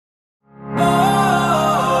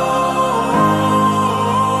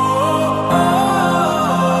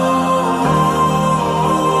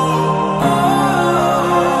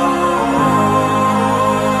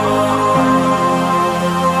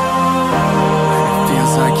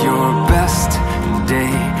like your best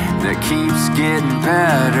day that keeps getting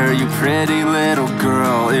better. You pretty little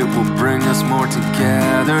girl, it will bring us more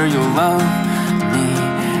together. You'll love me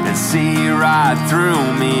and see right through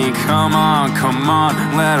me. Come on,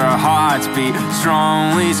 let our hearts beat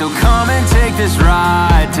strongly. So come and take this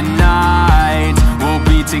ride tonight. We'll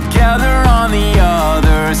be together on the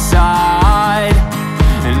other side.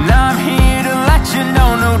 And I'm here to let you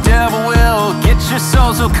know no devil will get your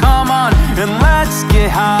soul. So come on and let's get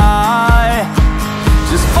high.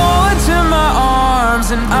 Just fall into my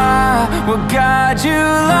arms and I will guide you,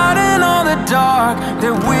 lighting all the dark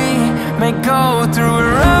that we may go through.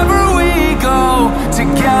 Wherever we go,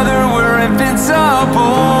 together we're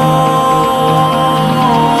invincible.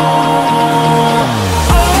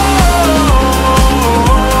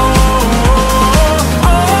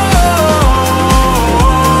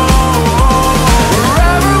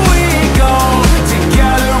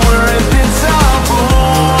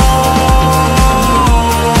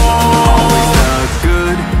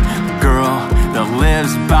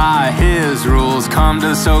 Come to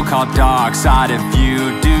the so-called dark side. If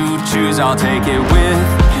you do choose, I'll take it with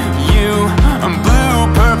you. I'm blue,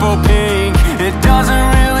 purple, pink, it doesn't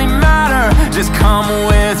really matter. Just come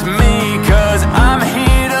with me, cause I'm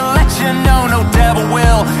here to let you know no devil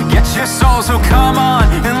will get your soul. So come on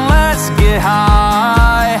and let's get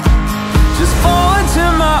high. Just fall into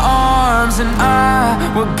my arms and I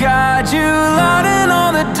will guide you, lighting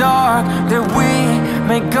all the dark that we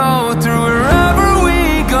may go through. Wherever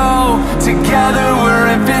we go, together we're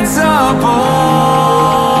invincible.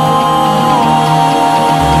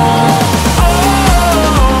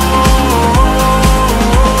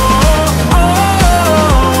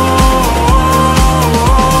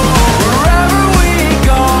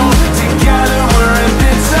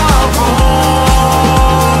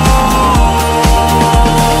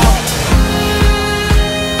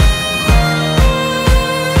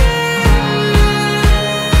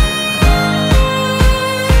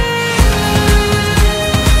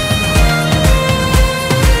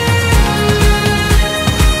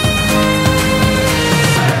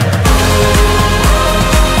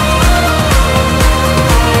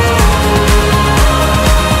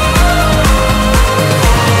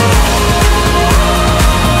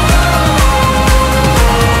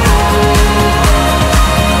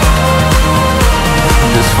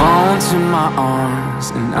 To my arms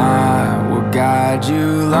and I will guide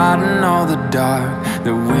you, lighting all the dark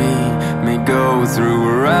that we may go through.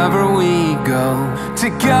 Wherever we go,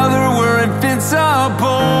 together we're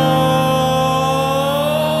invincible.